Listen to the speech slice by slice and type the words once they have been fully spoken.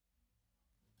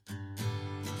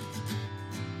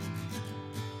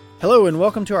Hello and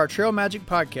welcome to our Trail Magic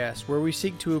podcast, where we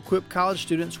seek to equip college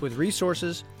students with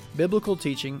resources, biblical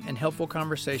teaching, and helpful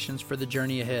conversations for the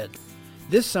journey ahead.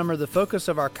 This summer, the focus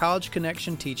of our College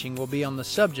Connection teaching will be on the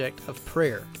subject of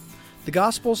prayer. The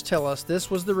Gospels tell us this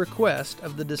was the request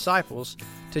of the disciples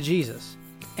to Jesus,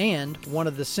 and one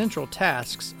of the central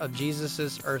tasks of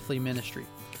Jesus' earthly ministry.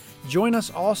 Join us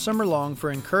all summer long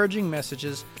for encouraging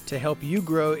messages to help you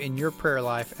grow in your prayer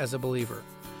life as a believer.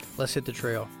 Let's hit the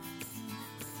trail.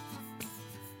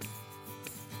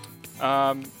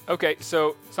 Okay,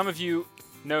 so some of you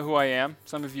know who I am,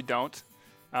 some of you don't.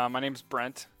 My name's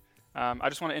Brent. I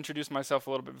just want to introduce myself a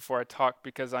little bit before I talk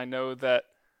because I know that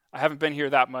I haven't been here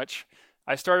that much.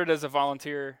 I started as a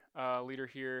volunteer leader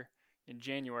here in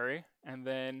January, and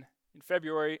then in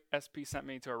February, SP sent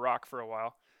me to Iraq for a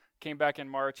while. Came back in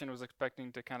March and was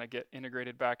expecting to kind of get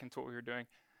integrated back into what we were doing,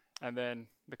 and then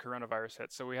the coronavirus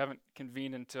hit. So we haven't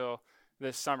convened until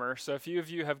this summer. So a few of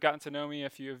you have gotten to know me,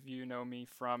 a few of you know me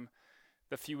from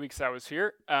the few weeks I was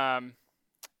here,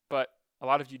 but a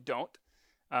lot of you don't.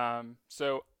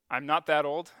 So I'm not that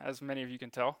old, as many of you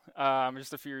can tell. I'm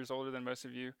just a few years older than most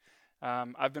of you.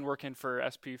 I've been working for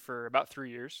SP for about 3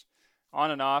 years,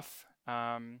 on and off.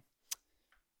 I've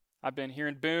been here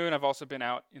in Boone. I've also been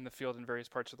out in the field in various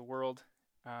parts of the world.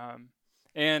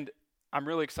 And I'm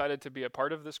really excited to be a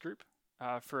part of this group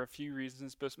for a few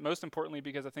reasons, but most importantly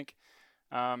because I think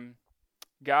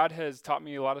God has taught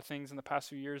me a lot of things in the past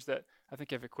few years that I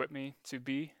think have equipped me to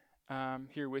be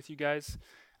here with you guys.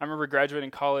 I remember graduating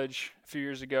college a few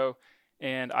years ago,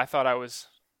 and I thought I was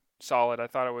solid. I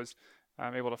thought I was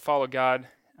able to follow God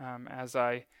as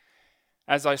I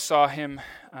saw Him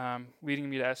leading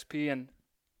me to SP. And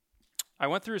I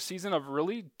went through a season of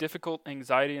really difficult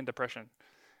anxiety and depression,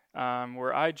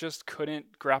 where I just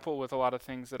couldn't grapple with a lot of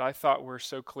things that I thought were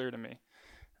so clear to me.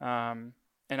 And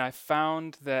I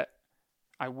found that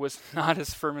I was not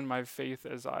as firm in my faith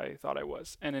as I thought I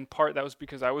was. And in part, that was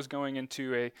because I was going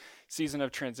into a season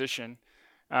of transition.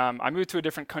 I moved to a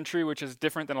different country, which is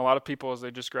different than a lot of people as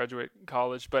they just graduate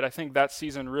college. But I think that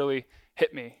season really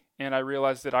hit me. And I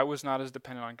realized that I was not as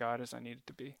dependent on God as I needed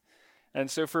to be. And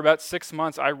so for about 6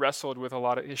 months, I wrestled with a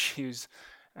lot of issues.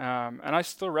 And I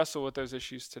still wrestle with those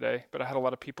issues today. But I had a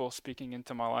lot of people speaking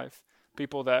into my life.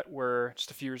 People that were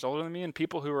just a few years older than me, and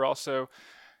people who were also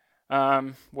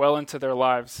well into their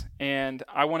lives. And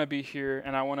I want to be here,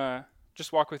 and I want to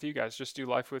just walk with you guys, just do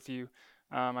life with you.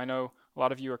 I know a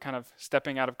lot of you are kind of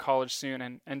stepping out of college soon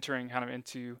and entering kind of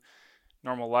into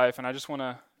normal life, and I just want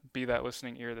to be that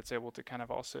listening ear that's able to kind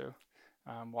of also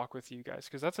walk with you guys,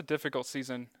 because that's a difficult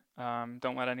season.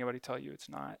 Don't let anybody tell you it's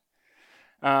not.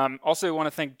 Also want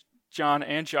to thank John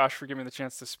and Josh for giving me the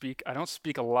chance to speak. I don't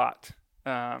speak a lot.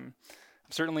 I'm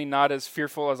certainly not as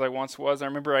fearful as I once was. I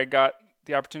remember I got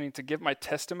the opportunity to give my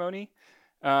testimony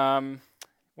when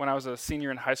I was a senior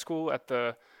in high school at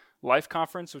the Life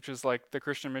Conference, which is like the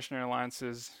Christian Missionary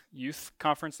Alliance's youth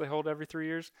conference they hold every 3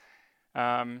 years.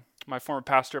 My former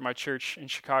pastor at my church in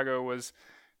Chicago was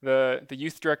the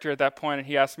youth director at that point, and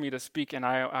he asked me to speak, and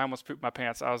I almost pooped my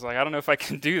pants. I was like, I don't know if I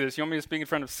can do this. You want me to speak in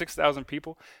front of 6,000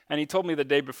 people? And he told me the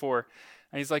day before,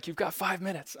 and he's like, you've got 5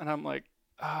 minutes. And I'm like,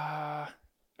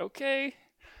 okay.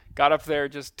 Got up there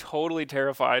just totally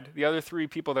terrified. The other 3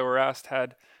 people that were asked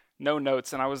had no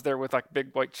notes, and I was there with like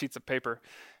big white sheets of paper.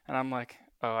 And I'm like,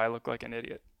 oh, I look like an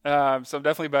idiot. So I'm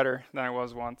definitely better than I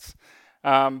was once.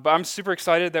 But I'm super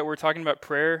excited that we're talking about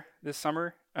prayer this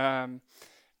summer.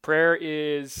 Prayer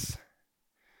is,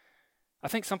 I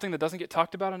think, something that doesn't get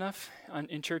talked about enough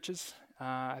in churches.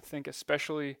 I think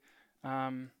especially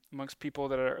amongst people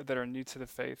that are new to the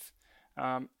faith.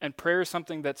 And prayer is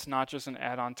something that's not just an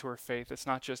add-on to our faith. It's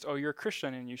not just, oh, you're a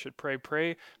Christian and you should pray.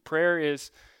 Prayer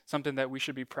is something that we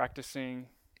should be practicing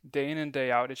day in and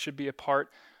day out. It should be a part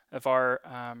of our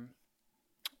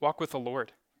walk with the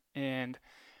Lord. And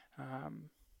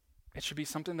it should be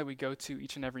something that we go to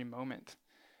each and every moment.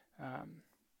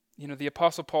 The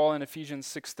Apostle Paul in Ephesians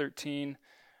 6:13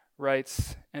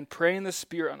 writes, and pray in the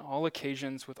Spirit on all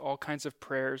occasions with all kinds of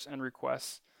prayers and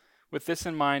requests. With this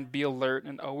in mind, be alert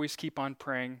and always keep on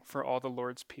praying for all the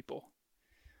Lord's people.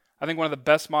 I think one of the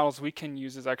best models we can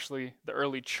use is actually the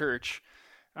early church,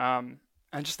 and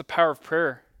just the power of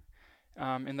prayer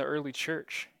in the early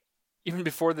church, even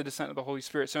before the descent of the Holy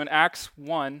Spirit. So in Acts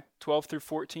 1:12 through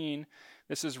 14,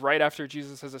 this is right after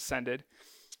Jesus has ascended,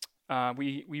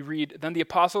 we read, then the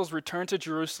apostles returned to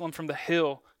Jerusalem from the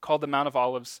hill called the Mount of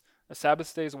Olives, a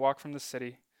Sabbath day's walk from the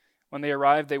city. When they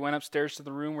arrived, they went upstairs to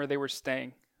the room where they were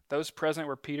staying. Those present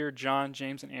were Peter, John,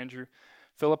 James, and Andrew,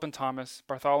 Philip and Thomas,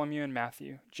 Bartholomew and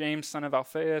Matthew, James, son of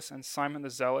Alphaeus, and Simon the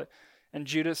Zealot, and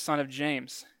Judas, son of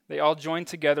James. They all joined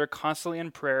together constantly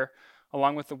in prayer,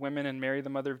 along with the women and Mary, the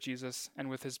mother of Jesus, and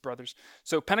with his brothers.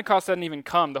 So Pentecost hadn't even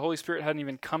come. The Holy Spirit hadn't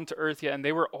even come to earth yet, and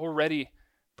they were already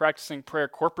practicing prayer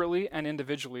corporately and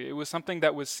individually. It was something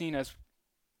that was seen as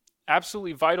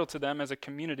absolutely vital to them as a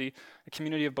community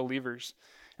of believers.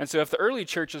 And so if the early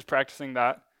church is practicing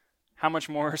that, how much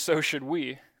more so should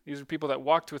we? These are people that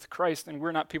walked with Christ, and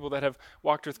we're not people that have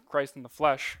walked with Christ in the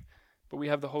flesh, but we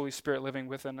have the Holy Spirit living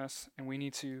within us, and we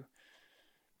need to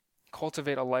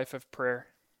cultivate a life of prayer.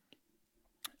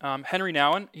 Henry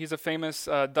Nouwen, he's a famous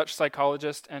Dutch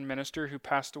psychologist and minister who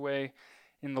passed away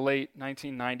in the late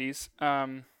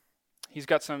 1990s. He's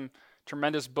got some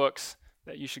tremendous books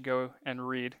that you should go and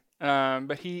read.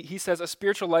 But he says, a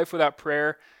spiritual life without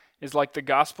prayer is like the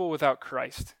gospel without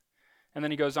Christ. And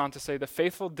then he goes on to say, the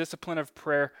faithful discipline of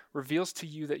prayer reveals to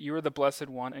you that you are the blessed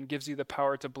one and gives you the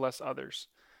power to bless others.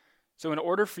 So in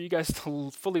order for you guys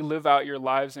to fully live out your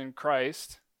lives in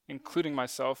Christ, including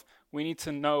myself, we need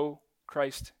to know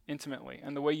Christ intimately.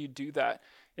 And the way you do that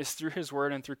is through his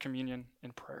word and through communion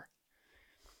and prayer.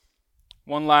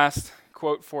 One last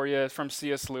quote for you from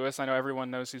C.S. Lewis. I know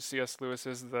everyone knows who C.S. Lewis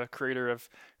is, the creator of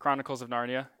Chronicles of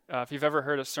Narnia. If you've ever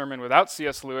heard a sermon without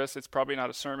C.S. Lewis, it's probably not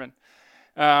a sermon.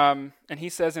 And he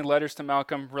says in Letters to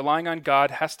Malcolm, relying on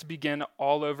God has to begin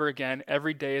all over again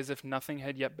every day as if nothing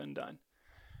had yet been done.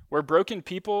 We're broken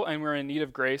people and we're in need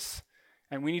of grace,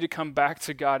 and we need to come back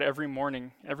to God every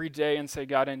morning, every day, and say,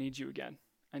 God, I need you again.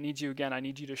 I need you again. I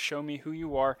need you to show me who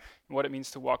you are and what it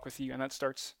means to walk with you, and that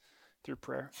starts through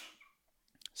prayer.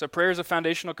 So prayer is a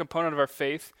foundational component of our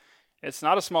faith. It's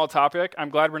not a small topic. I'm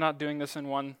glad we're not doing this in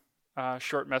one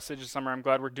short message this summer. I'm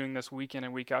glad we're doing this week in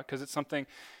and week out because it's something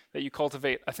that you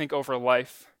cultivate, I think, over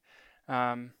life.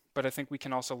 But I think we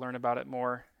can also learn about it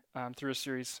more through a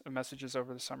series of messages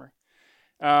over the summer.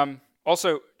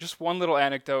 Also, just one little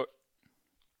anecdote.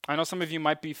 I know some of you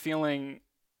might be feeling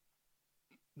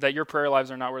that your prayer lives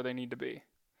are not where they need to be.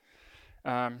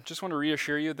 Just want to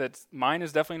reassure you that mine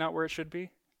is definitely not where it should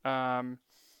be. In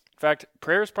fact,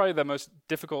 prayer is probably the most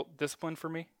difficult discipline for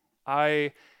me.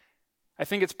 I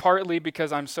think it's partly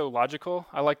because I'm so logical.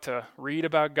 I like to read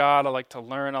about God. I like to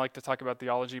learn. I like to talk about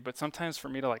theology. But sometimes for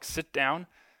me to sit down,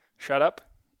 shut up,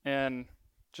 and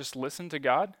just listen to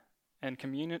God and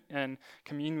commune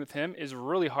with him is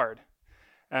really hard.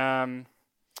 And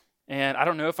I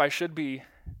don't know if I should be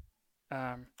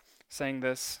saying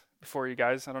this before you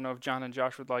guys. I don't know if John and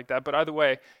Josh would like that. But either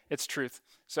way, it's truth.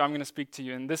 So I'm going to speak to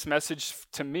you. And this message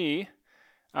to me,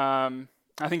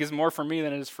 I think is more for me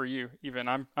than it is for you even.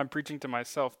 I'm preaching to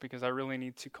myself because I really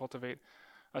need to cultivate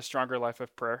a stronger life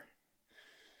of prayer.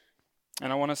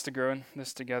 And I want us to grow in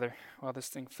this together. Wow, this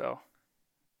thing fell.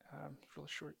 It's really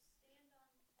short.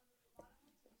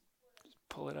 Just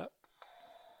pull it up.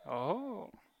 Oh.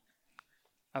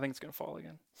 I think it's going to fall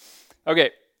again.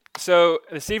 Okay, so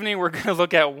this evening we're going to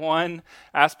look at one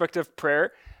aspect of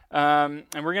prayer. And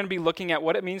we're going to be looking at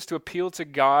what it means to appeal to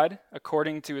God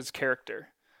according to his character.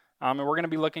 And we're going to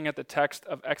be looking at the text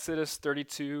of Exodus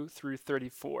 32 through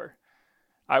 34.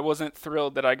 I wasn't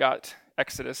thrilled that I got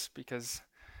Exodus because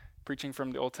preaching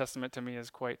from the Old Testament to me is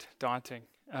quite daunting.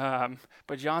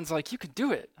 But John's like, you can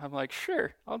do it. I'm like,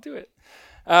 sure, I'll do it.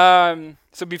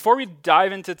 So before we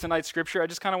dive into tonight's scripture, I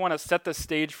just kind of want to set the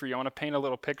stage for you. I want to paint a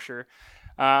little picture.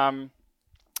 I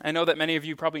know that many of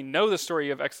you probably know the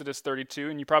story of Exodus 32,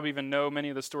 and you probably even know many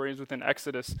of the stories within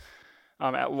Exodus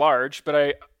at large,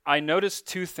 but I noticed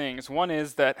two things. One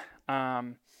is that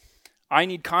I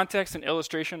need context and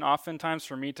illustration oftentimes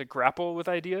for me to grapple with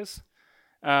ideas.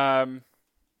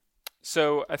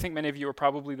 So I think many of you are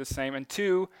probably the same. And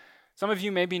two, some of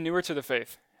you may be newer to the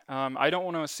faith. I don't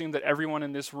want to assume that everyone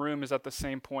in this room is at the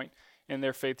same point in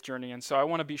their faith journey. And so I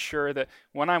want to be sure that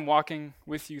when I'm walking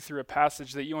with you through a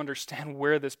passage that you understand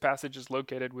where this passage is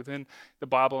located within the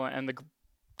Bible and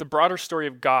the broader story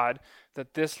of God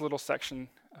that this little section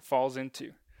falls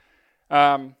into.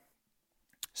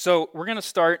 So we're going to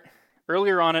start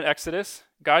earlier on in Exodus.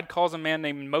 God calls a man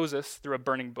named Moses through a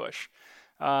burning bush.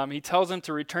 He tells him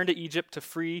to return to Egypt to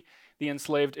free the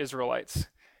enslaved Israelites.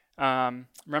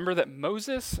 Remember that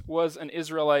Moses was an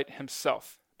Israelite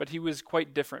himself, but he was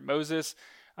quite different. Moses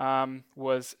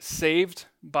was saved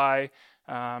by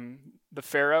the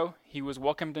Pharaoh. He was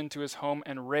welcomed into his home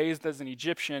and raised as an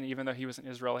Egyptian, even though he was an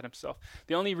Israelite himself.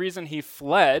 The only reason he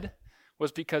fled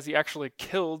was because he actually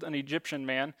killed an Egyptian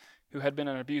man who had been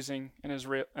abusing an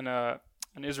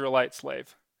Israelite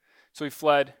slave. So he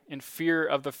fled in fear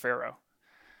of the Pharaoh.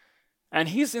 And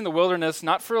he's in the wilderness,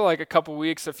 not for a couple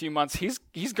weeks, a few months.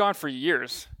 He's gone for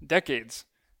years, decades.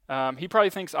 He probably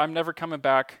thinks, I'm never coming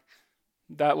back.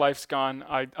 That life's gone.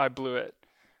 I blew it.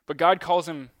 But God calls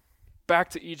him back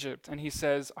to Egypt, and he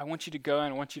says, I want you to go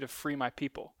and I want you to free my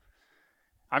people.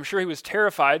 I'm sure he was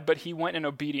terrified, but he went in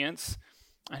obedience,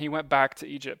 and he went back to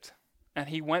Egypt. And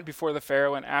he went before the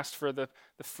Pharaoh and asked for the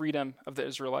freedom of the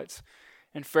Israelites.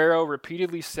 And Pharaoh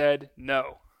repeatedly said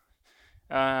no.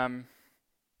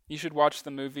 You should watch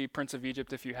the movie Prince of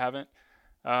Egypt if you haven't.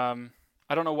 I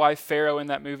don't know why Pharaoh in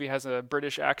that movie has a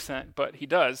British accent, but he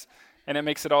does, and it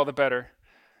makes it all the better.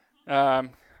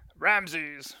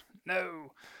 Ramses,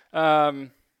 no.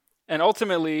 And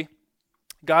ultimately,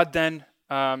 God then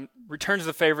returns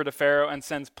the favor to Pharaoh and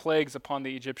sends plagues upon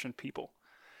the Egyptian people.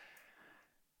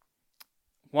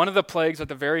 One of the plagues at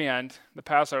the very end, the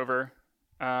Passover,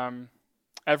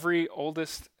 every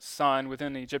oldest son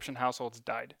within the Egyptian households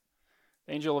died.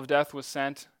 The angel of death was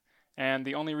sent, and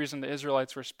the only reason the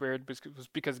Israelites were spared was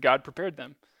because God prepared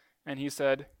them. And he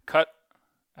said, I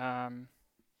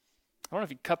don't know if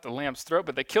he cut the lamb's throat,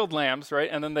 but they killed lambs, right?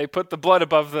 And then they put the blood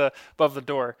above the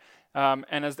door.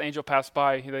 And as the angel passed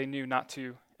by, they knew not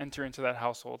to enter into that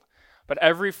household. But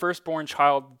every firstborn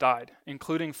child died,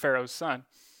 including Pharaoh's son.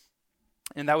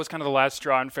 And that was kind of the last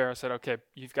straw, and Pharaoh said, okay,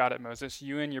 you've got it, Moses.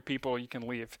 You and your people, you can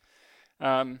leave.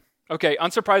 Okay,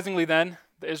 unsurprisingly then,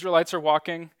 the Israelites are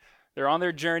walking. They're on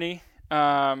their journey.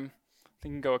 I think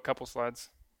you can go a couple slides.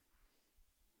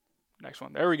 Next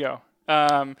one. There we go.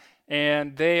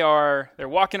 And they're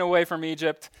walking away from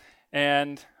Egypt,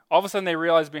 and all of a sudden they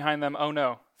realize behind them, oh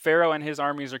no, Pharaoh and his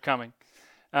armies are coming.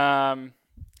 And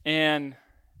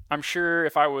I'm sure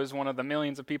if I was one of the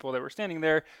millions of people that were standing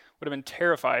there, would have been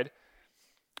terrified.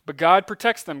 But God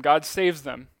protects them. God saves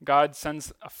them. God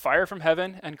sends a fire from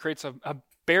heaven and creates a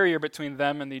barrier between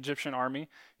them and the Egyptian army.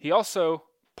 He also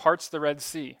parts the Red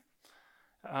Sea.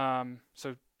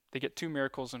 So they get two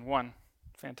miracles in one.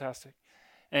 Fantastic.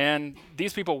 And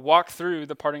these people walk through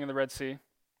the parting of the Red Sea,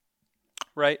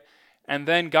 right? And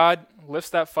then God lifts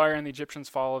that fire and the Egyptians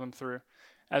follow them through.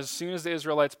 As soon as the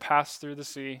Israelites pass through the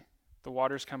sea, the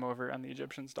waters come over and the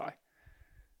Egyptians die.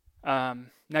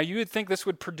 Now you would think this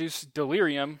would produce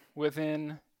delirium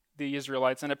within the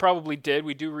Israelites, and it probably did.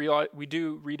 We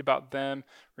do read about them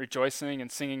rejoicing and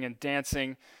singing and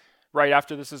dancing right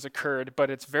after this has occurred, but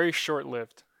it's very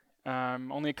short-lived.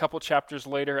 Only a couple chapters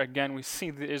later, again, we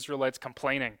see the Israelites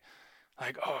complaining,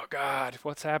 like, oh God,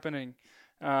 what's happening?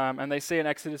 And they say in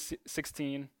Exodus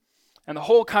 16, and the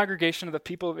whole congregation of the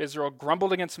people of Israel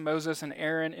grumbled against Moses and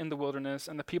Aaron in the wilderness,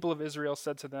 and the people of Israel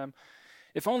said to them,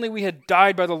 if only we had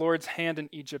died by the Lord's hand in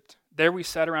Egypt. There we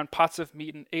sat around pots of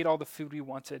meat and ate all the food we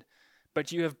wanted.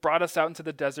 But you have brought us out into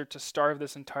the desert to starve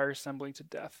this entire assembly to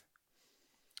death.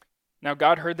 Now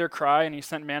God heard their cry, and he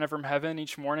sent manna from heaven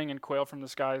each morning and quail from the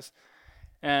skies.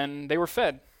 And they were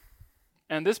fed.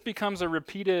 And this becomes a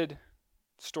repeated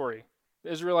story.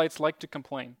 The Israelites like to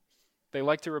complain. They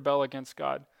like to rebel against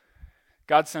God.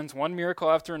 God sends one miracle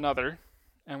after another.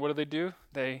 And what do?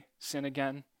 They sin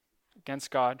again against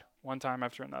God one time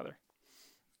after another.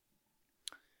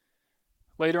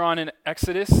 Later on in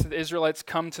Exodus, the Israelites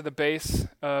come to the base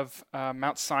of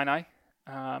Mount Sinai.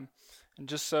 And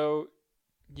just so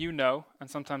you know, and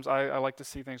sometimes I like to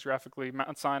see things graphically,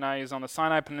 Mount Sinai is on the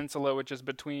Sinai Peninsula, which is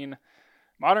between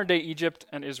modern-day Egypt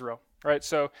and Israel, right?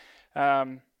 So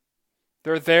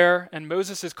they're there, and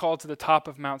Moses is called to the top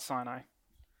of Mount Sinai.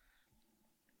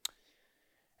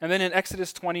 And then in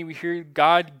Exodus 20, we hear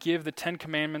God give the 10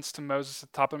 Commandments to Moses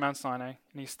at the top of Mount Sinai.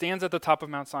 And he stands at the top of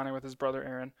Mount Sinai with his brother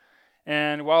Aaron.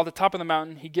 And while at the top of the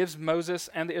mountain, he gives Moses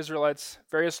and the Israelites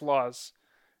various laws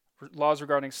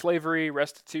regarding slavery,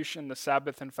 restitution, the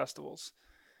Sabbath, and festivals.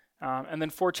 And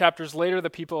then 4 chapters later, the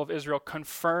people of Israel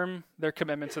confirm their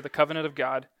commitment to the covenant of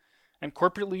God. And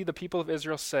corporately, the people of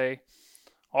Israel say,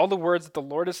 all the words that the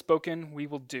Lord has spoken, we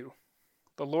will do.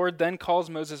 The Lord then calls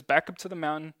Moses back up to the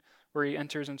mountain, where he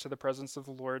enters into the presence of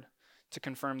the Lord to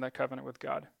confirm that covenant with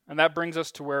God. And that brings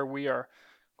us to where we are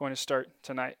going to start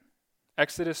tonight.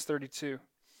 Exodus 32.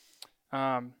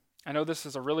 I know this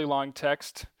is a really long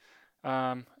text.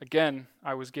 Again,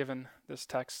 I was given this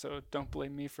text, so don't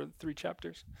blame me for the 3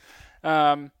 chapters.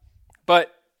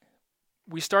 But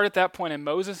we start at that point, and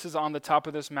Moses is on the top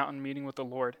of this mountain meeting with the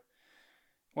Lord.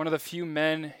 One of the few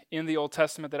men in the Old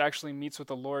Testament that actually meets with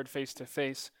the Lord face to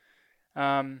face.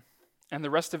 And the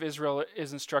rest of Israel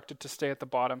is instructed to stay at the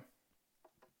bottom.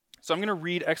 So I'm going to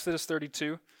read Exodus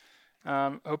 32.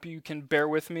 Hope you can bear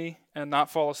with me and not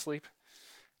fall asleep.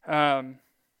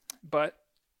 But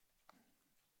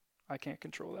I can't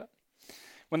control that.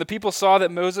 When the people saw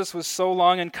that Moses was so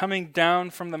long in coming down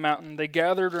from the mountain, they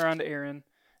gathered around Aaron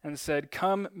and said,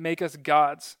 come, make us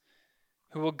gods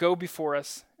who will go before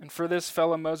us. And for this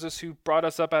fellow Moses who brought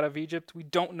us up out of Egypt, we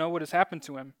don't know what has happened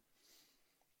to him.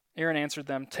 Aaron answered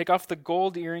them, "Take off the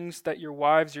gold earrings that your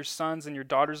wives, your sons, and your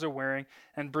daughters are wearing,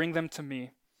 and bring them to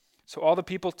me." So all the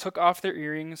people took off their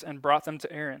earrings and brought them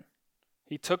to Aaron.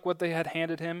 He took what they had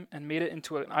handed him and made it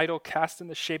into an idol cast in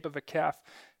the shape of a calf,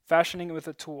 fashioning it with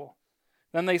a tool.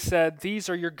 Then they said, "These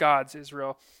are your gods,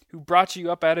 Israel, who brought you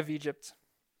up out of Egypt."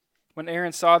 When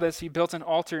Aaron saw this, he built an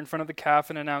altar in front of the calf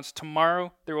and announced,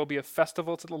 "Tomorrow there will be a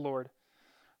festival to the Lord."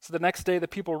 So the next day the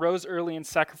people rose early and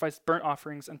sacrificed burnt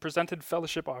offerings and presented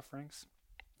fellowship offerings.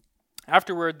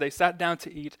 Afterward they sat down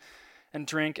to eat and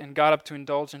drink and got up to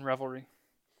indulge in revelry.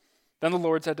 Then the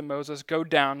Lord said to Moses, "Go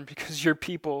down, because your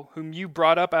people, whom you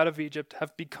brought up out of Egypt,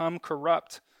 have become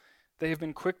corrupt. They have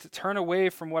been quick to turn away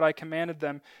from what I commanded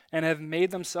them and have made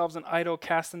themselves an idol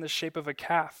cast in the shape of a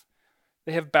calf.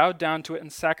 They have bowed down to it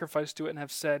and sacrificed to it and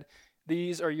have said,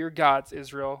 'These are your gods,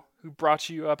 Israel, who brought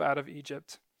you up out of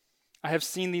Egypt.' I have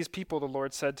seen these people," the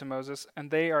Lord said to Moses, "and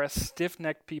they are a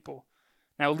stiff-necked people.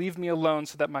 Now leave me alone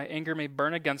so that my anger may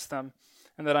burn against them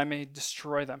and that I may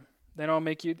destroy them. Then I'll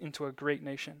make you into a great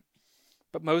nation."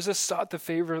 But Moses sought the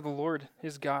favor of the Lord,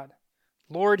 his God.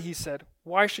 "Lord," he said,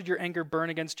 "why should your anger burn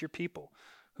against your people,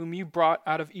 whom you brought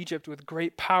out of Egypt with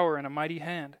great power and a mighty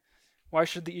hand? Why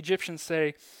should the Egyptians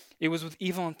say, 'It was with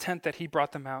evil intent that he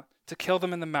brought them out, to kill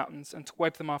them in the mountains and to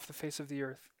wipe them off the face of the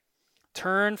earth'?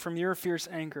 Turn from your fierce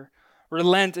anger.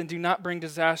 Relent and do not bring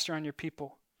disaster on your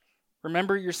people.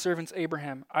 Remember your servants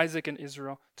Abraham, Isaac, and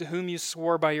Israel, to whom you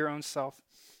swore by your own self.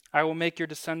 I will make your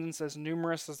descendants as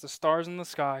numerous as the stars in the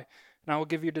sky, and I will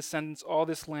give your descendants all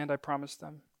this land I promised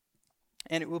them,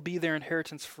 and it will be their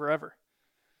inheritance forever."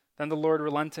 Then the Lord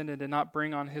relented and did not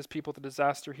bring on his people the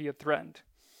disaster he had threatened.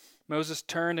 Moses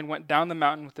turned and went down the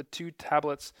mountain with the 2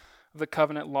 tablets of the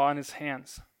covenant law in his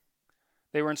hands.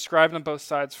 They were inscribed on both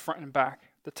sides, front and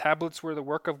back. The tablets were the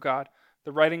work of God.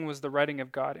 The writing was the writing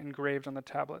of God, engraved on the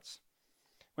tablets.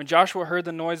 When Joshua heard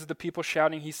the noise of the people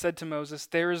shouting, he said to Moses,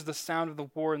 "There is the sound of the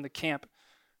war in the camp."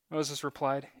 Moses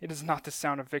replied, "It is not the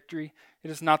sound of victory.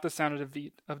 It is not the sound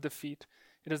of defeat.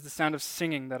 It is the sound of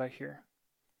singing that I hear."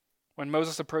 When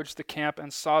Moses approached the camp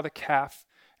and saw the calf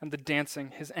and the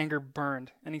dancing, his anger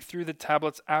burned, and he threw the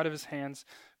tablets out of his hands,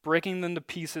 breaking them to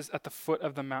pieces at the foot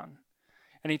of the mountain.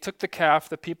 And he took the calf,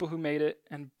 the people who made it,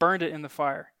 and burned it in the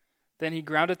fire. Then he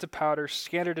ground it to powder,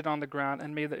 scattered it on the ground,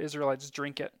 and made the Israelites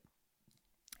drink it.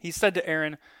 He said to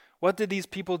Aaron, "What did these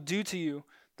people do to you,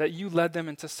 that you led them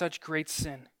into such great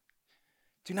sin?"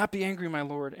 "Do not be angry, my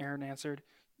lord," Aaron answered.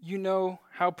 "You know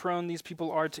how prone these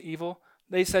people are to evil.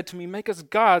 They said to me, 'Make us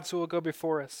gods who will go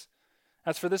before us.'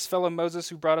 As for this fellow Moses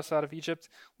who brought us out of Egypt,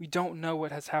 we don't know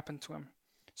what has happened to him."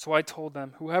 So I told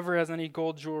them, "Whoever has any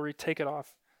gold jewelry, take it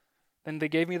off." Then they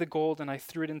gave me the gold, and I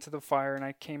threw it into the fire,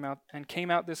 and came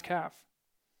out this calf.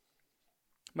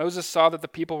 Moses saw that the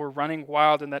people were running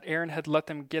wild and that Aaron had let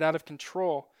them get out of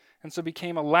control, and so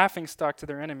became a laughingstock to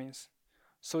their enemies.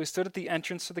 So he stood at the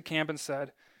entrance to the camp and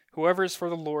said, "Whoever is for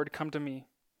the Lord, come to me."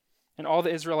 And all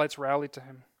the Israelites rallied to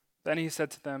him. Then he said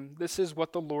to them, "This is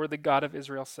what the Lord, the God of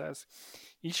Israel, says.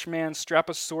 Each man strap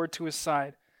a sword to his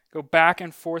side. Go back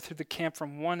and forth through the camp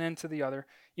from one end to the other,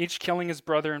 each killing his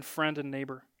brother and friend and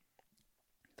neighbor."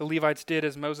 The Levites did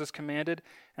as Moses commanded,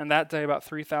 and that day about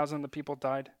 3,000 of the people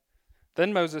died.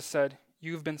 Then Moses said,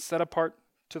 "You have been set apart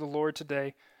to the Lord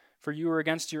today, for you are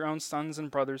against your own sons and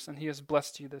brothers, and he has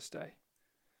blessed you this day."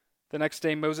 The next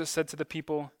day Moses said to the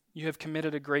people, "You have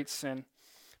committed a great sin,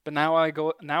 but now I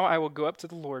will go up to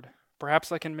the Lord.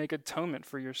 Perhaps I can make atonement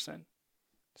for your sin."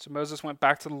 So Moses went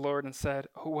back to the Lord and said,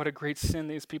 "Oh, what a great sin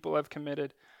these people have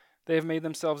committed. They have made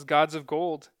themselves gods of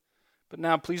gold. But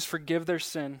now please forgive their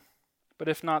sin. But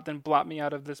if not, then blot me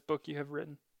out of this book you have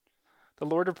written." The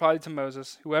Lord replied to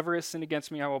Moses, "Whoever has sinned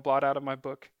against me I will blot out of my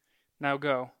book. Now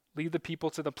go, lead the people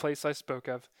to the place I spoke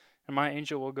of, and my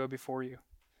angel will go before you.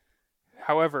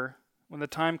 However, when the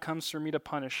time comes for me to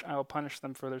punish, I will punish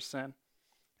them for their sin."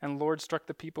 And the Lord struck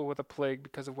the people with a plague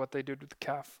because of what they did with the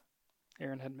calf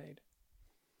Aaron had made.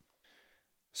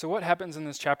 So what happens in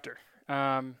this chapter?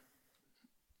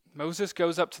 Moses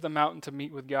goes up to the mountain to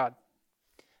meet with God.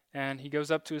 And he goes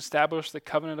up to establish the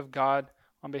covenant of God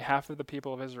on behalf of the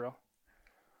people of Israel.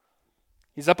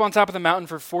 He's up on top of the mountain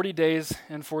for 40 days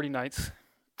and 40 nights.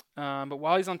 But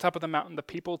while he's on top of the mountain, the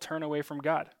people turn away from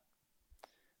God.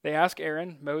 They ask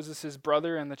Aaron, Moses'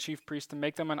 brother and the chief priest, to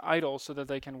make them an idol so that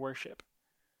they can worship.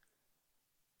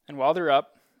 And while they're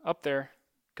up there,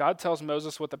 God tells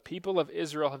Moses what the people of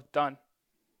Israel have done.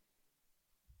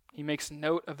 He makes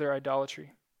note of their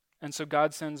idolatry. And so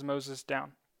God sends Moses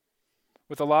down.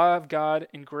 With the law of God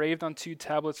engraved on 2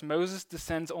 tablets, Moses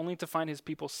descends only to find his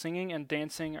people singing and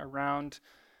dancing around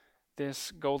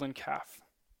this golden calf.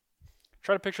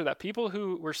 Try to picture that. People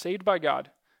who were saved by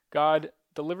God, God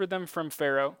delivered them from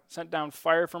Pharaoh, sent down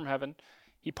fire from heaven.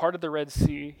 He parted the Red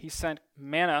Sea. He sent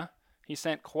manna. He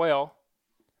sent quail.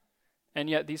 And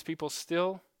yet these people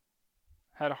still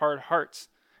had hard hearts.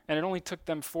 And it only took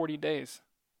them 40 days.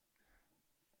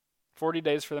 40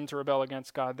 days for them to rebel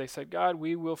against God. They said, God,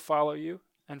 we will follow you.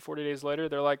 And 40 days later,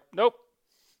 they're like, nope,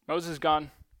 Moses is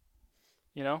gone.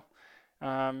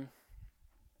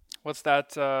 What's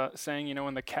that saying?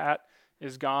 When the cat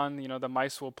is gone, the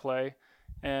mice will play.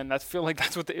 And I feel like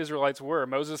that's what the Israelites were.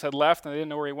 Moses had left and they didn't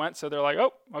know where he went. So they're like,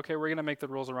 oh, okay, we're going to make the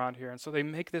rules around here. And so they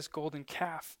make this golden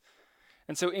calf.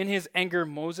 And so in his anger,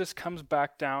 Moses comes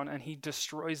back down and he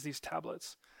destroys these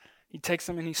tablets. He takes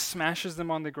them and he smashes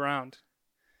them on the ground.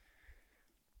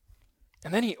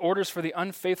 And then he orders for the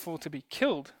unfaithful to be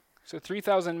killed. So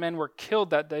 3,000 men were killed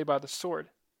that day by the sword.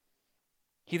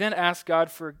 He then asked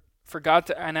God for God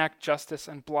to enact justice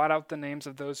and blot out the names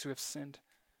of those who have sinned.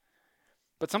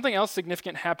 But something else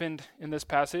significant happened in this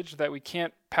passage that we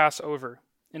can't pass over.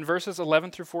 In verses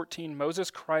 11 through 14,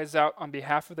 Moses cries out on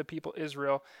behalf of the people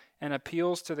Israel and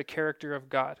appeals to the character of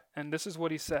God. And this is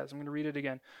what he says. I'm going to read it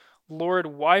again. Lord,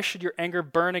 why should your anger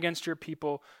burn against your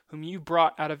people, whom you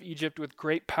brought out of Egypt with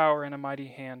great power and a mighty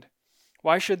hand?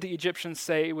 Why should the Egyptians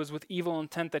say it was with evil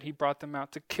intent that he brought them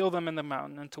out, to kill them in the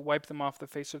mountain and to wipe them off the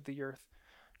face of the earth?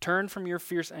 Turn from your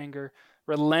fierce anger,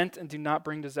 relent, and do not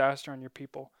bring disaster on your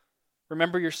people.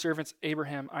 Remember your servants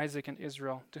Abraham, Isaac, and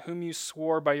Israel, to whom you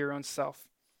swore by your own self.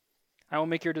 I will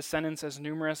make your descendants as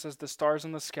numerous as the stars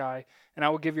in the sky, and I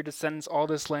will give your descendants all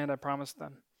this land I promised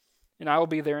them, and I will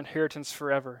be their inheritance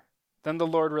forever. Then the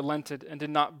Lord relented and did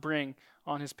not bring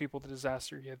on his people the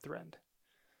disaster he had threatened.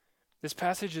 This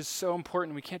passage is so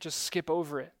important, we can't just skip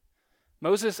over it.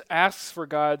 Moses asks for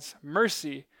God's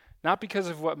mercy, not because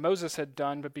of what Moses had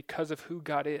done, but because of who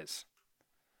God is.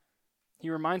 He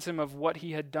reminds him of what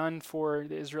he had done for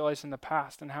the Israelites in the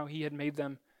past and how he had made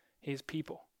them his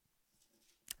people.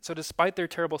 So despite their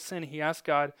terrible sin, he asks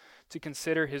God to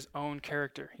consider his own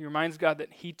character. He reminds God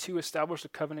that he too established a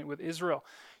covenant with Israel,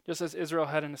 just as Israel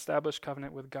had an established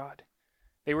covenant with God.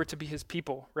 They were to be his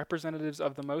people, representatives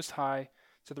of the Most High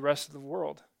to the rest of the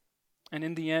world. And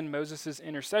in the end, Moses'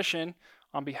 intercession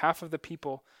on behalf of the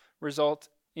people result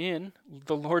in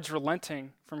the Lord's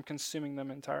relenting from consuming them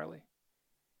entirely.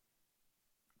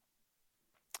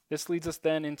 This leads us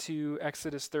then into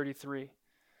Exodus 33.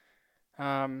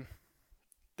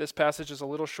 This passage is a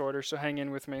little shorter, so hang in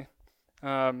with me. But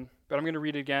I'm going to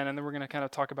read it again, and then we're going to kind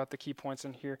of talk about the key points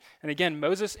in here. And again,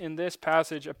 Moses in this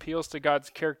passage appeals to God's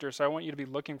character, so I want you to be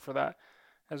looking for that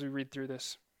as we read through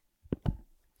this.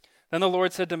 Then the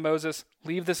Lord said to Moses,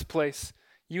 leave this place,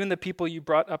 you and the people you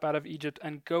brought up out of Egypt,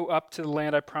 and go up to the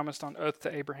land I promised on oath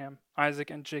to Abraham, Isaac,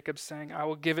 and Jacob, saying, I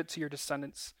will give it to your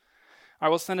descendants. I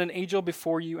will send an angel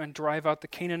before you and drive out the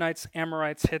Canaanites,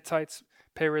 Amorites, Hittites,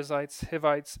 Perizzites,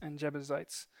 Hivites, and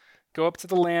Jebusites. Go up to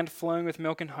the land flowing with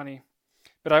milk and honey.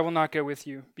 But I will not go with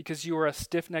you, because you are a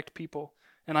stiff-necked people,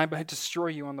 and I might destroy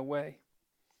you on the way.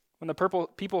 When the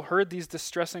people heard these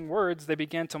distressing words, they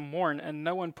began to mourn, and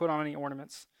no one put on any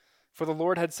ornaments. For the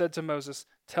Lord had said to Moses,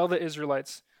 tell the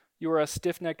Israelites, you are a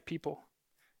stiff-necked people.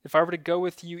 If I were to go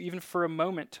with you even for a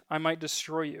moment, I might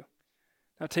destroy you.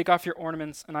 Now take off your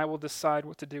ornaments, and I will decide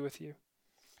what to do with you.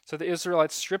 So the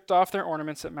Israelites stripped off their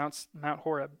ornaments at Mount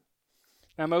Horeb.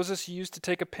 Now Moses used to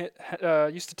take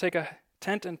a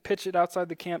tent and pitch it outside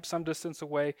the camp some distance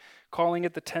away, calling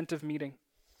it the tent of meeting.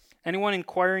 Anyone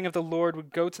inquiring of the Lord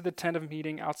would go to the tent of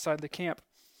meeting outside the camp.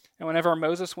 And whenever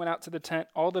Moses went out to the tent,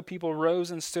 all the people rose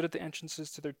and stood at the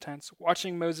entrances to their tents,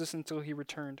 watching Moses until he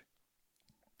returned.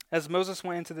 As Moses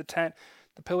went into the tent,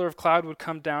 the pillar of cloud would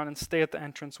come down and stay at the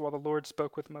entrance while the Lord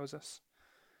spoke with Moses.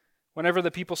 Whenever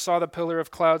the people saw the pillar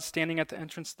of cloud standing at the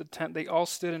entrance to the tent, they all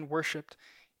stood and worshipped,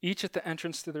 each at the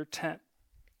entrance to their tent.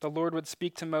 The Lord would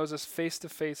speak to Moses face to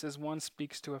face as one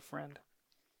speaks to a friend.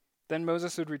 Then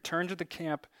Moses would return to the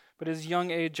camp, but his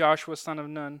young aide Joshua, son of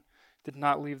Nun, did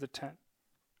not leave the tent.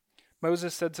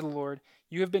 Moses said to the Lord,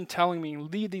 you have been telling me,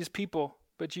 lead these people,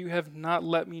 but you have not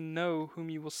let me know whom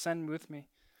you will send with me.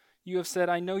 You have said,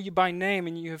 I know you by name,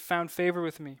 and you have found favor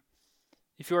with me.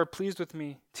 If you are pleased with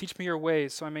me, teach me your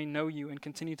ways, so I may know you and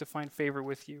continue to find favor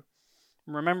with you.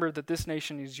 And remember that this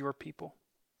nation is your people.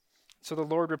 So the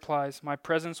Lord replies, my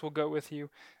presence will go with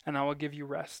you, and I will give you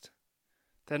rest.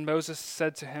 Then Moses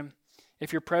said to him,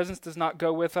 if your presence does not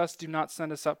go with us, do not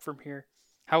send us up from here.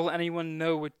 How will anyone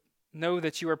know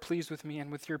that you are pleased with me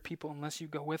and with your people unless you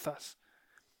go with us?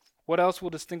 What else will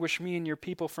distinguish me and your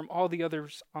people from all the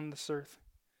others on this earth?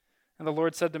 And the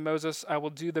Lord said to Moses, I will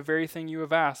do the very thing you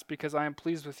have asked, because I am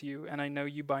pleased with you, and I know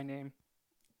you by name.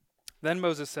 Then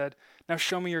Moses said, now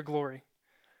show me your glory.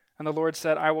 And the Lord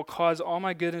said, I will cause all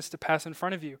my goodness to pass in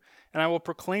front of you, and I will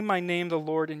proclaim my name, the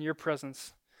Lord, in your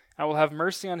presence. I will have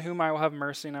mercy on whom I will have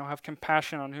mercy, and I will have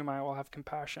compassion on whom I will have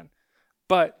compassion.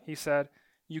 But, he said,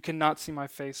 you cannot see my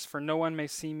face, for no one may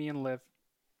see me and live.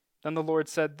 Then the Lord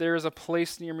said, there is a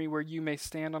place near me where you may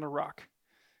stand on a rock.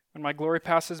 When my glory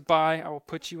passes by, I will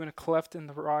put you in a cleft in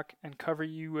the rock and cover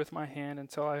you with my hand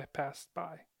until I have passed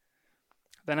by.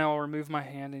 Then I will remove my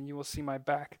hand, and you will see my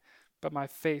back, but my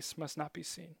face must not be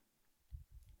seen.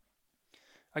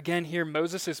 Again, here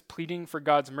Moses is pleading for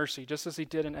God's mercy, just as he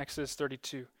did in Exodus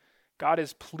 32. God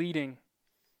is pleading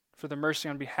for the mercy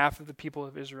on behalf of the people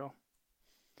of Israel.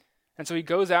 And so he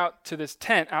goes out to this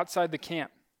tent outside the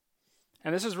camp.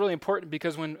 And this is really important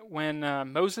because when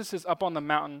Moses is up on the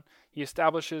mountain, he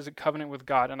establishes a covenant with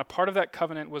God. And a part of that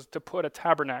covenant was to put a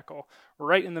tabernacle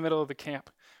right in the middle of the camp,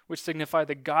 which signified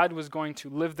that God was going to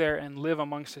live there and live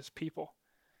amongst his people.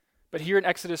 But here in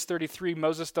Exodus 33,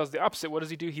 Moses does the opposite. What does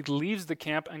he do? He leaves the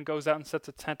camp and goes out and sets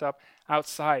a tent up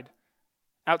outside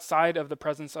of the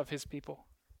presence of his people.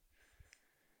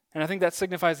 And I think that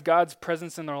signifies God's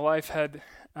presence in their life had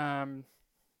not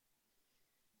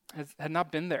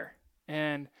been there.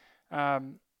 And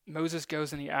Moses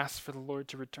goes and he asks for the Lord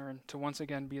to return, to once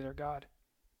again be their God.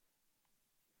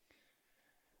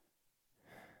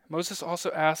 Moses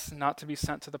also asks not to be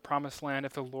sent to the promised land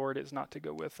if the Lord is not to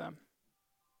go with them.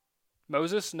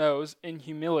 Moses knows in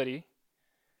humility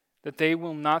that they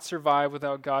will not survive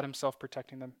without God himself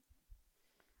protecting them.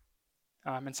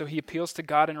 And so he appeals to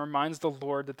God and reminds the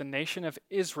Lord that the nation of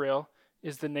Israel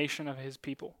is the nation of his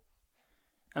people.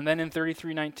 And then in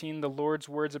 33:19, the Lord's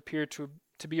words appear to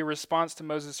be a response to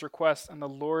Moses' request, and the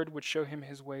Lord would show him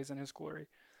his ways and his glory.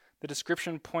 The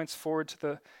description points forward to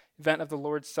the event of the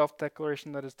Lord's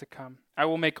self-declaration that is to come. I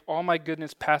will make all my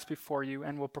goodness pass before you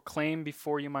and will proclaim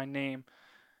before you my name,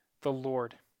 the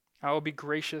Lord. I will be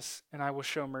gracious and I will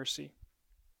show mercy.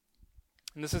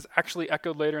 And this is actually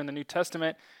echoed later in the New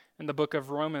Testament in the book of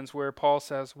Romans, where Paul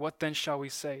says, what then shall we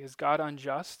say? Is God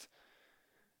unjust?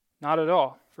 Not at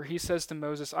all. For he says to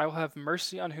Moses, I will have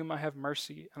mercy on whom I have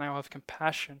mercy, and I will have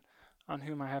compassion on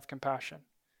whom I have compassion.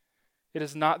 It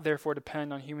does not therefore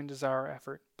depend on human desire or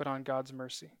effort, but on God's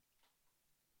mercy.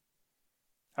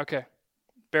 Okay,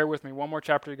 bear with me. One more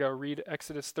chapter to go. Read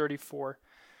Exodus 34.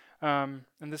 And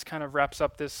this kind of wraps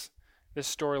up this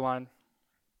storyline.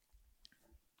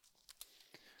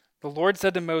 The Lord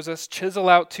said to Moses, chisel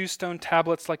out 2 stone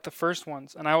tablets like the first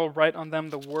ones, and I will write on them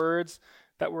the words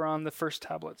that were on the first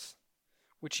tablets,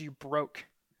 which you broke.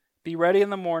 Be ready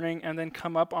in the morning and then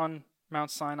come up on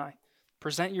Mount Sinai.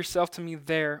 Present yourself to me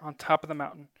there on top of the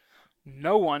mountain.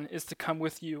 No one is to come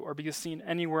with you or be seen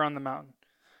anywhere on the mountain.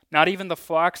 Not even the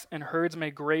flocks and herds may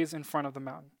graze in front of the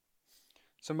mountain.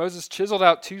 So Moses chiseled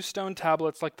out 2 stone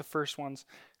tablets like the first ones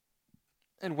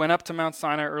and went up to Mount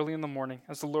Sinai early in the morning,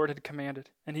 as the Lord had commanded.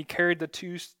 And he carried the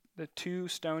two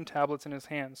stone tablets in his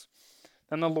hands.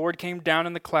 Then the Lord came down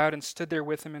in the cloud and stood there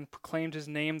with him and proclaimed his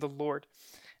name, the Lord.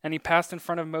 And he passed in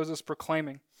front of Moses,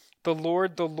 proclaiming, the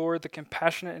Lord, the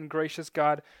compassionate and gracious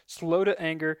God, slow to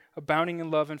anger, abounding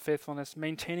in love and faithfulness,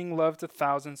 maintaining love to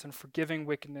thousands, and forgiving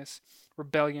wickedness,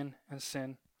 rebellion, and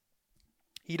sin.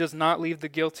 He does not leave the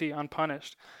guilty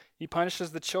unpunished. He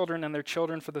punishes the children and their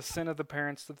children for the sin of the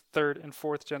parents to the 3rd and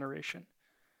 4th generation.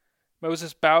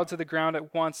 Moses bowed to the ground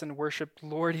at once and worshipped.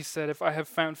 Lord, he said, if I have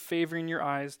found favor in your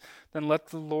eyes, then let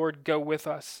the Lord go with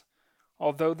us.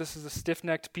 Although this is a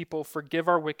stiff-necked people, forgive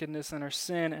our wickedness and our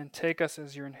sin and take us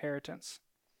as your inheritance.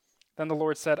 Then the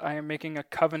Lord said, I am making a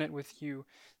covenant with you.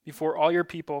 Before all your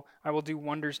people, I will do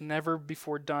wonders never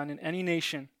before done in any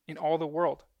nation in all the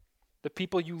world. The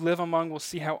people you live among will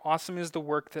see how awesome is the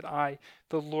work that I,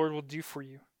 the Lord, will do for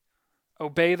you.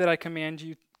 Obey what I command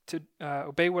you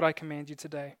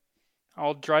today. I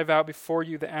will drive out before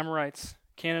you the Amorites,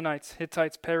 Canaanites,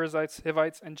 Hittites, Perizzites,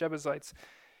 Hivites, and Jebusites.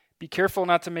 Be careful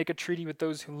not to make a treaty with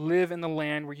those who live in the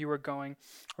land where you are going,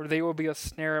 or they will be a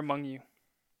snare among you.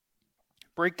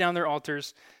 Break down their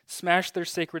altars, smash their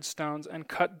sacred stones, and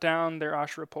cut down their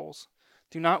Asherah poles.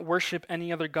 Do not worship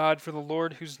any other god, for the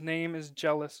Lord, whose name is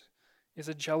jealous, is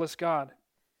a jealous God.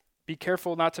 Be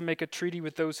careful not to make a treaty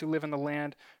with those who live in the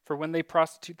land, for when they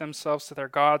prostitute themselves to their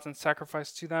gods and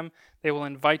sacrifice to them, they will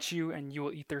invite you and you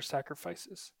will eat their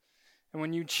sacrifices. And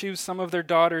when you choose some of their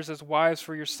daughters as wives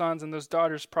for your sons, and those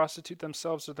daughters prostitute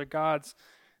themselves to their gods,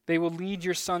 they will lead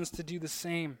your sons to do the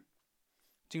same.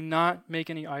 Do not make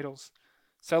any idols.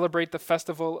 Celebrate the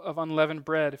festival of unleavened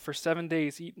bread. For 7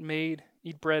 days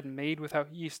eat bread made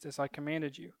without yeast, as I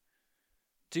commanded you.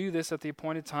 Do this at the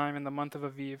appointed time in the month of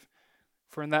Aviv,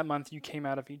 for in that month you came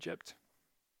out of Egypt.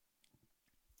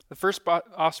 The first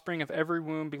offspring of every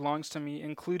womb belongs to me,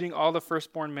 including all the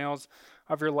firstborn males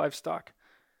of your livestock.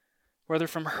 Whether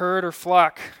from herd or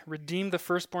flock, redeem the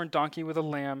firstborn donkey with a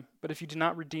lamb, but if you do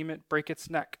not redeem it, break its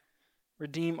neck.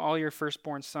 Redeem all your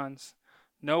firstborn sons.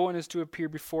 No one is to appear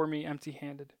before me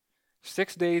empty-handed.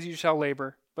 6 days you shall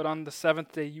labor, but on the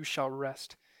 7th day you shall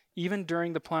rest. Even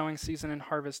during the plowing season and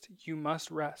harvest, you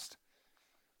must rest.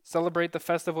 Celebrate the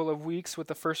festival of weeks with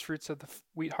the first fruits of the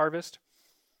wheat harvest,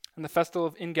 and the festival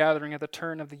of ingathering at the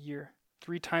turn of the year.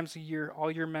 3 times a year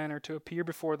all your men are to appear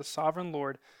before the sovereign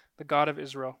Lord, the God of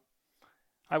Israel.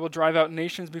 I will drive out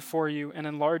nations before you and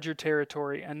enlarge your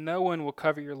territory, and no one will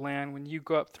cover your land when you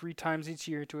go up 3 times each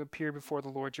year to appear before the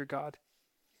Lord your God.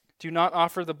 Do not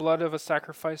offer the blood of a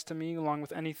sacrifice to me along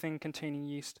with anything containing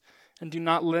yeast, and do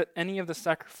not let any of the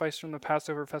sacrifice from the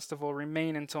Passover festival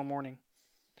remain until morning.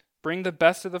 Bring the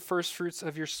best of the first fruits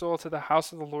of your soil to the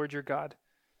house of the Lord your God.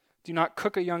 Do not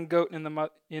cook a young goat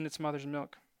in its mother's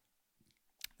milk.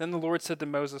 Then the Lord said to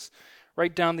Moses,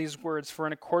 write down these words, for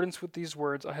in accordance with these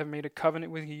words I have made a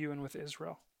covenant with you and with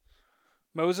Israel.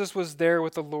 Moses was there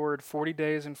with the Lord 40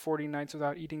 days and 40 nights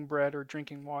without eating bread or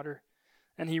drinking water.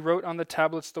 And he wrote on the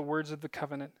tablets the words of the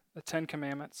covenant, the 10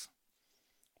 Commandments.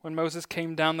 When Moses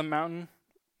came down the mountain,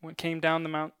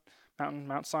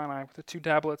 Mount Sinai, with the 2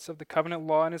 tablets of the covenant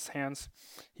law in his hands,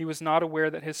 he was not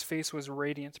aware that his face was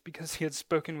radiant, because he had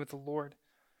spoken with the Lord.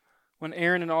 When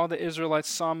Aaron and all the Israelites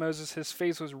saw Moses, his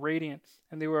face was radiant,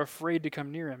 and they were afraid to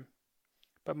come near him.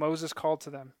 But Moses called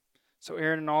to them. So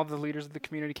Aaron and all the leaders of the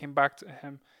community came back to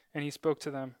him, and he spoke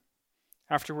to them.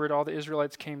 Afterward, all the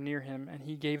Israelites came near him, and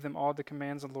he gave them all the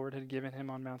commands the Lord had given him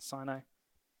on Mount Sinai.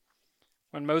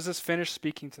 When Moses finished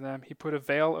speaking to them, he put a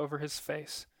veil over his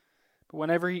face. But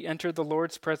whenever he entered the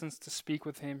Lord's presence to speak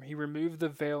with him, he removed the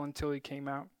veil until he came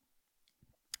out.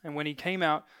 And when he came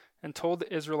out and told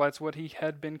the Israelites what he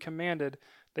had been commanded,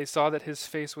 they saw that his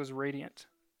face was radiant.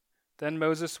 Then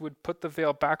Moses would put the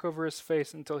veil back over his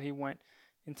face until he went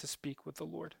in to speak with the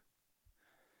Lord.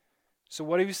 So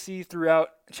what do you see throughout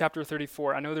chapter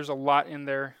 34? I know there's a lot in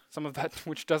there, some of that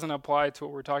which doesn't apply to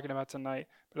what we're talking about tonight,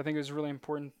 but I think it was really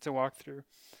important to walk through.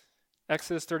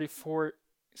 Exodus 34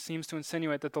 seems to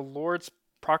insinuate that the Lord's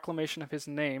proclamation of his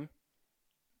name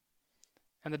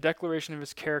and the declaration of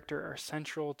his character are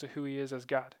central to who he is as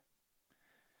God.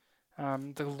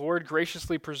 The Lord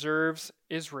graciously preserves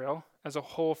Israel as a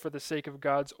whole for the sake of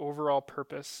God's overall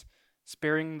purpose,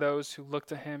 sparing those who look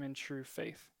to him in true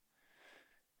faith.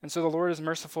 And so the Lord is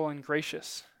merciful and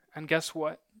gracious. And guess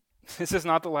what? This is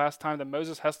not the last time that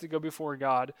Moses has to go before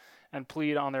God and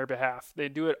plead on their behalf. They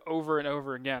do it over and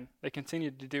over again. They continue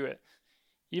to do it.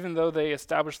 Even though they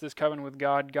established this covenant with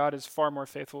God, God is far more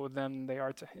faithful with them than they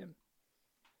are to him.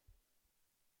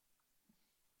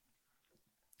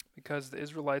 Because the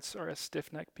Israelites are a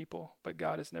stiff-necked people, but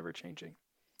God is never changing.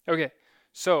 Okay,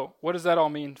 so what does that all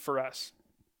mean for us?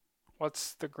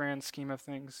 What's the grand scheme of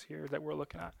things here that we're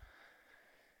looking at?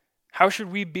 How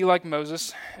should we be like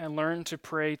Moses and learn to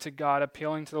pray to God,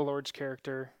 appealing to the Lord's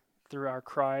character through our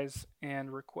cries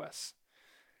and requests?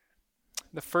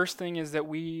 The first thing is that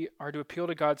we are to appeal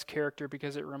to God's character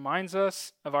because it reminds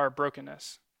us of our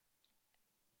brokenness.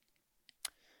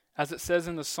 As it says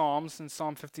in the Psalms, in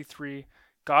Psalm 53,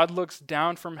 God looks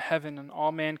down from heaven on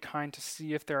all mankind to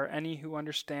see if there are any who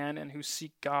understand and who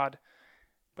seek God.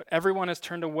 But everyone has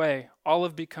turned away. All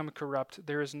have become corrupt.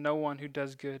 There is no one who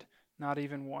does good, not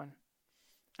even one.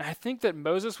 And I think that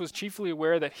Moses was chiefly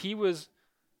aware that he was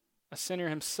a sinner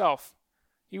himself.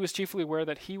 He was chiefly aware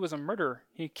that he was a murderer.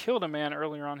 He killed a man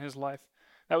earlier on in his life.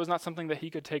 That was not something that he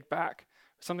could take back.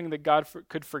 Something that God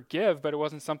could forgive, but it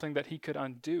wasn't something that he could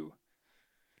undo.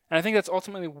 And I think that's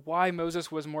ultimately why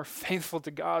Moses was more faithful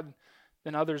to God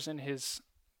than others in his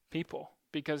people,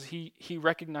 because he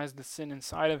recognized the sin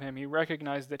inside of him. He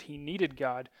recognized that he needed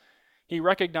God. He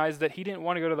recognized that he didn't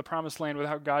want to go to the promised land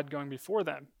without God going before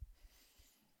them.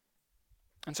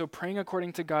 And so praying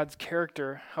according to God's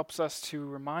character helps us to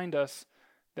remind us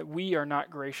that we are not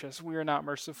gracious, we are not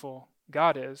merciful.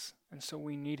 God is, and so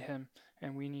we need him,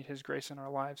 and we need his grace in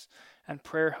our lives. And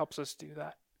prayer helps us do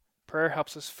that. Prayer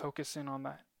helps us focus in on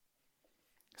that.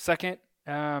 Second,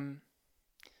 I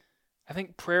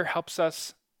think prayer helps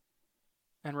us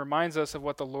and reminds us of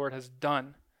what the Lord has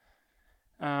done.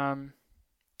 According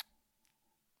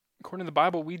to the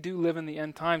Bible, we do live in the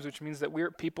end times, which means that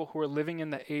we're people who are living in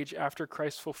the age after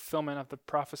Christ's fulfillment of the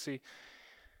prophecy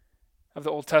of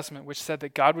the Old Testament, which said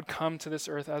that God would come to this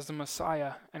earth as the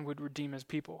Messiah and would redeem his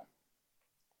people.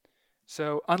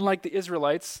 So unlike the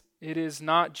Israelites, it is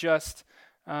not just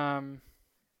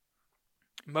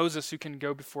Moses who can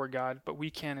go before God, but we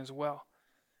can as well.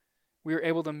 We are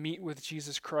able to meet with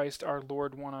Jesus Christ, our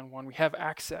Lord, one-on-one. We have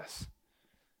access.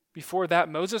 Before that,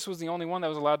 Moses was the only one that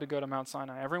was allowed to go to Mount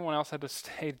Sinai. Everyone else had to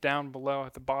stay down below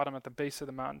at the bottom, at the base of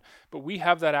the mountain. But we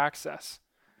have that access.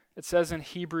 It says in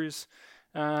Hebrews,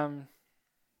 for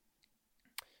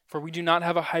we do not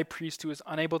have a high priest who is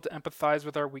unable to empathize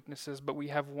with our weaknesses, but we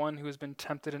have one who has been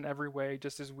tempted in every way,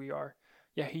 just as we are.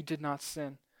 Yet he did not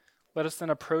sin. Let us then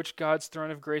approach God's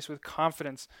throne of grace with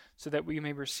confidence so that we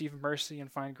may receive mercy and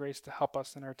find grace to help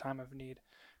us in our time of need.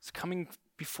 It's coming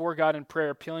before God in prayer,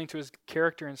 appealing to his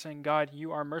character and saying, God,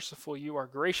 you are merciful, you are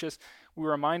gracious. We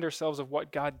remind ourselves of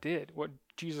what God did, what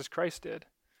Jesus Christ did.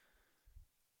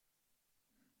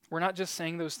 We're not just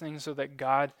saying those things so that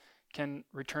God can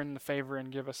return the favor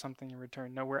and give us something in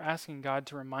return. No, we're asking God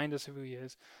to remind us of who he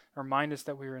is, remind us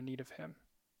that we are in need of him.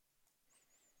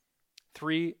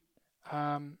 3,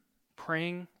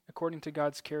 praying according to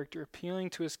God's character, appealing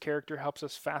to his character helps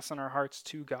us fasten our hearts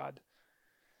to God.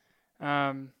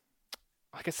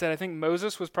 Like I said, I think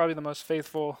Moses was probably the most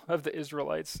faithful of the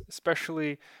Israelites,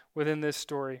 especially within this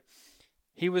story.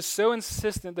 He was so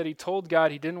insistent that he told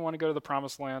God he didn't want to go to the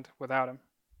promised land without him.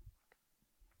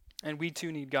 And we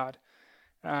too need God.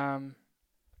 And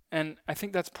I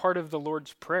think that's part of the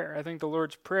Lord's Prayer. I think the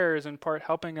Lord's Prayer is in part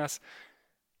helping us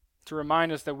to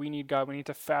remind us that we need God. We need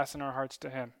to fasten our hearts to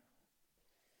him.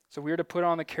 So we are to put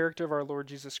on the character of our Lord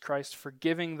Jesus Christ,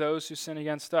 forgiving those who sin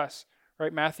against us.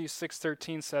 Right? Matthew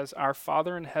 6:13 says, Our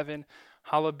Father in heaven,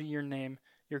 hallowed be your name.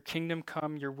 Your kingdom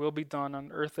come, your will be done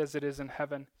on earth as it is in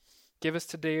heaven. Give us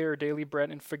today our daily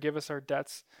bread and forgive us our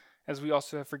debts as we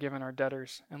also have forgiven our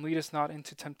debtors. And lead us not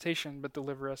into temptation, but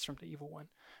deliver us from the evil one.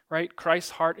 Right?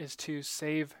 Christ's heart is to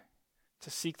save, to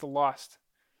seek the lost.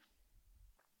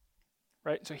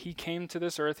 Right? So he came to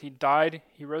this earth, he died,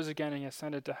 he rose again, and he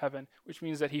ascended to heaven, which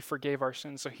means that he forgave our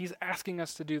sins. So he's asking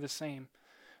us to do the same.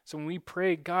 So when we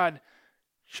pray, God,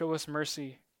 show us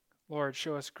mercy, Lord,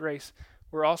 show us grace,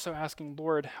 we're also asking,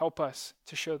 Lord, help us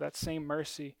to show that same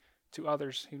mercy to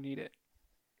others who need it.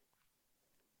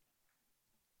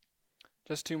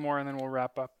 Just 2 more and then we'll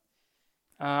wrap up.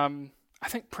 I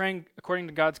think praying according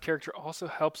to God's character also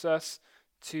helps us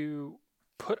to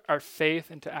put our faith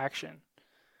into action.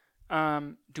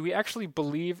 Do we actually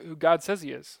believe who God says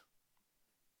he is?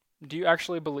 Do you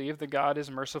actually believe that God is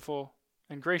merciful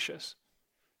and gracious?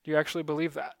 Do you actually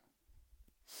believe that?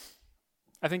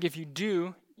 I think if you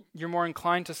do, you're more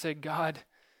inclined to say, God,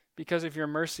 because of your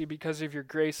mercy, because of your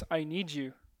grace, I need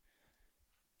you.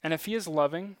 And if he is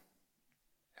loving,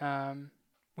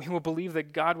 we will believe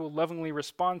that God will lovingly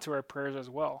respond to our prayers as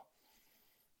well.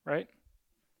 Right?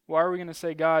 Why are we going to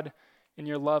say, God, in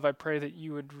your love, I pray that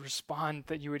you would respond,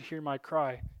 that you would hear my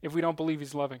cry, if we don't believe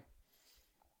he's loving?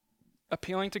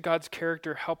 Appealing to God's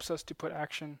character helps us to put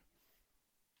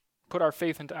our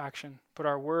faith into action, put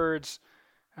our words,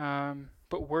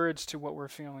 put words to what we're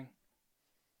feeling.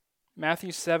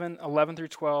 Matthew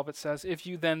 7:11-12, it says, If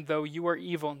you then, though you are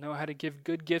evil, know how to give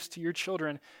good gifts to your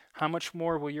children, how much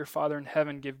more will your Father in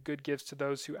heaven give good gifts to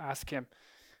those who ask him?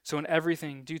 So in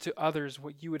everything, do to others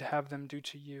what you would have them do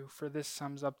to you, for this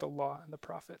sums up the law and the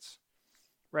prophets.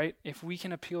 Right? If we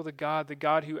can appeal to God, the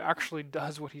God who actually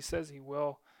does what he says he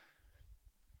will,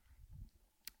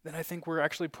 then I think we're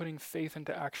actually putting faith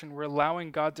into action. We're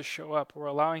allowing God to show up. We're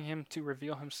allowing him to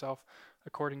reveal himself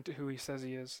according to who he says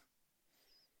he is.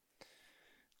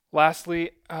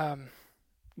 Lastly,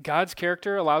 God's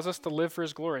character allows us to live for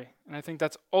his glory. And I think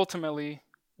that's ultimately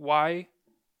why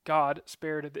God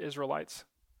spared the Israelites.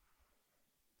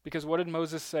 Because what did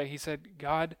Moses say? He said,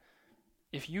 God,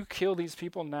 if you kill these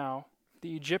people now,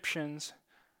 the Egyptians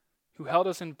who held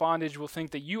us in bondage will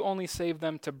think that you only saved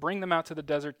them to bring them out to the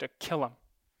desert to kill them.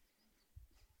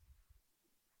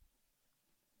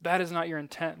 That is not your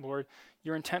intent, Lord.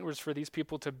 Your intent was for these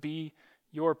people to be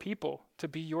your people, to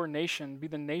be your nation, be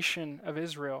the nation of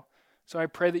Israel. So I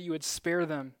pray that you would spare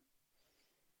them.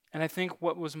 And I think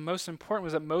what was most important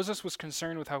was that Moses was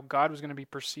concerned with how God was going to be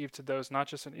perceived to those, not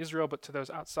just in Israel, but to those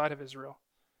outside of Israel.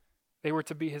 They were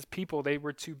to be his people. They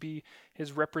were to be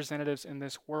his representatives in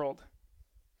this world.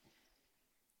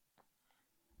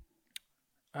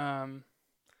 And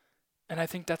I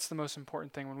think that's the most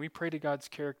important thing. When we pray to God's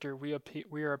character, we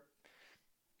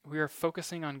are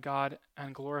focusing on God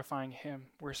and glorifying him.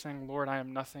 We're saying, Lord, I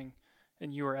am nothing,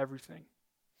 and you are everything.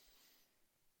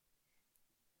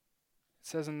 It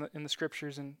says in the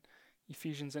scriptures in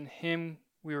Ephesians, in him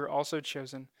we were also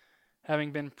chosen,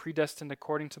 having been predestined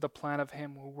according to the plan of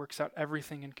him who works out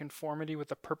everything in conformity with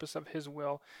the purpose of his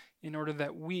will, in order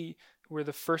that we, who were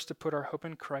the first to put our hope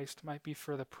in Christ, might be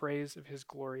for the praise of his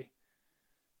glory.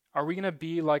 Are we going to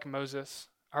be like Moses?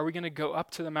 Are we going to go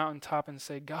up to the mountaintop and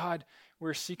say, God,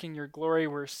 we're seeking your glory,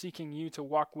 we're seeking you to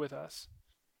walk with us?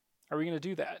 Are we going to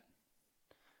do that?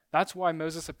 That's why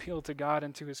Moses appealed to God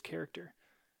and to his character,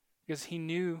 because he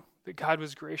knew that God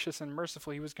was gracious and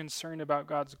merciful. He was concerned about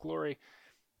God's glory,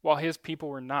 while his people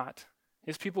were not.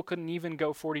 His people couldn't even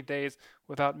go 40 days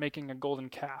without making a golden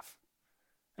calf.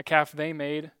 A calf they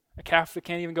made, a calf that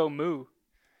can't even go moo.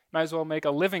 Might as well make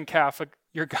a living calf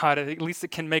your God. At least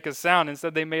it can make a sound.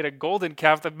 Instead, they made a golden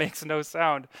calf that makes no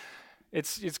sound.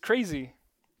 It's crazy.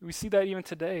 We see that even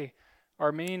today.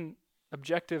 Our main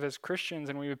objective as Christians,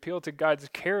 and we appeal to God's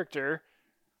character,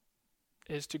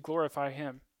 is to glorify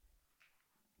him.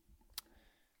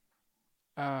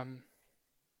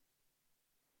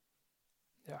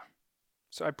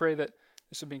 So I pray that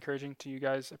this would be encouraging to you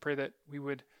guys. I pray that we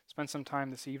would spend some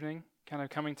time this evening kind of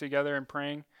coming together and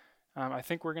praying. I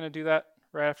think we're going to do that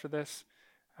right after this.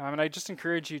 And I just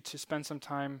encourage you to spend some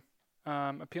time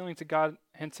appealing to God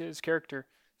and to his character,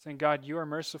 saying, God, you are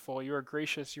merciful, you are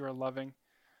gracious, you are loving.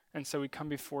 And so we come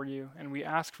before you and we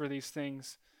ask for these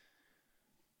things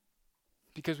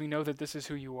because we know that this is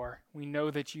who you are. We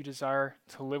know that you desire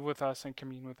to live with us and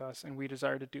commune with us, and we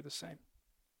desire to do the same.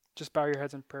 Just bow your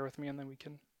heads in prayer with me, and then we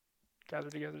can gather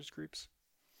together as groups.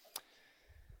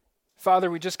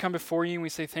 Father, we just come before you and we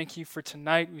say thank you for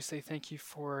tonight. We say thank you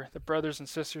for the brothers and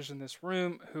sisters in this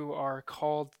room who are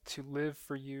called to live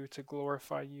for you, to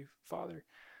glorify you, Father.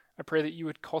 I pray that you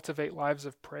would cultivate lives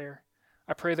of prayer.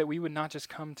 I pray that we would not just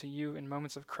come to you in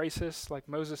moments of crisis like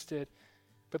Moses did,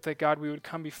 but that, God, we would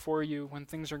come before you when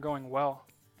things are going well.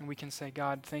 And we can say,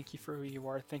 God, thank you for who you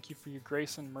are. Thank you for your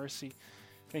grace and mercy.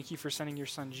 Thank you for sending your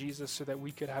son Jesus so that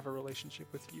we could have a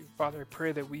relationship with you. Father, I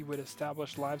pray that we would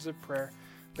establish lives of prayer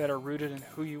that are rooted in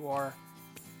who you are,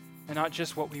 and not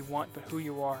just what we want, but who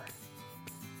you are.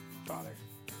 Father,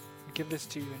 we give this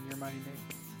to you in your mighty name.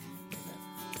 Amen.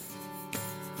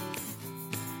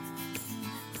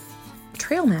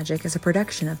 Trail Magic is a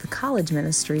production of the College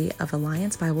Ministry of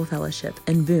Alliance Bible Fellowship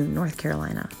in Boone, North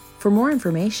Carolina. For more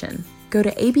information, go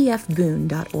to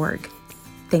abfboone.org.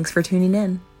 Thanks for tuning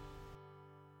in.